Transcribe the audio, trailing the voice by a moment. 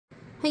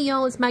Hey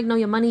y'all, it's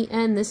Magnolia Money,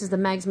 and this is the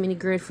Mags Mini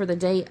Grid for the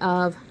day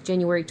of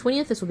January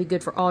 20th. This will be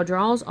good for all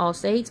draws, all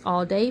states,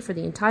 all day, for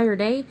the entire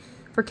day,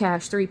 for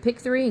Cash 3 Pick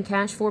 3 and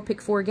Cash 4 Pick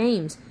 4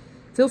 games.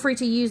 Feel free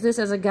to use this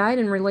as a guide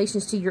in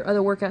relations to your other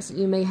workouts that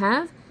you may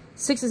have.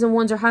 6s and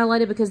 1s are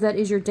highlighted because that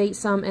is your date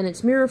sum and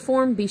its mirror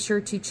form. Be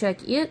sure to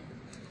check it,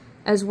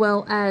 as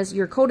well as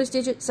your coldest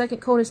digit, second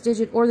coldest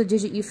digit, or the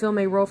digit you feel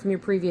may roll from your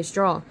previous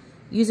draw.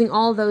 Using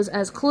all of those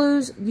as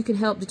clues, you can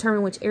help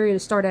determine which area to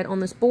start at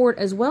on this board,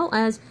 as well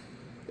as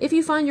if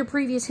you find your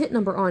previous hit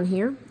number on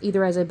here,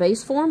 either as a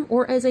base form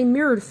or as a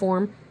mirrored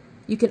form,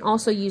 you can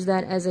also use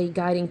that as a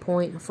guiding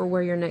point for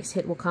where your next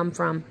hit will come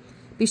from.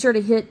 Be sure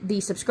to hit the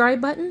subscribe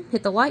button,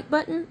 hit the like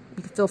button.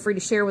 You can feel free to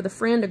share with a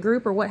friend, a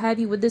group, or what have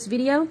you with this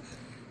video.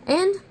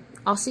 And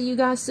I'll see you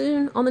guys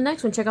soon on the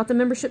next one. Check out the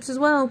memberships as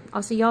well.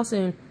 I'll see y'all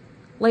soon.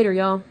 Later,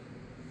 y'all.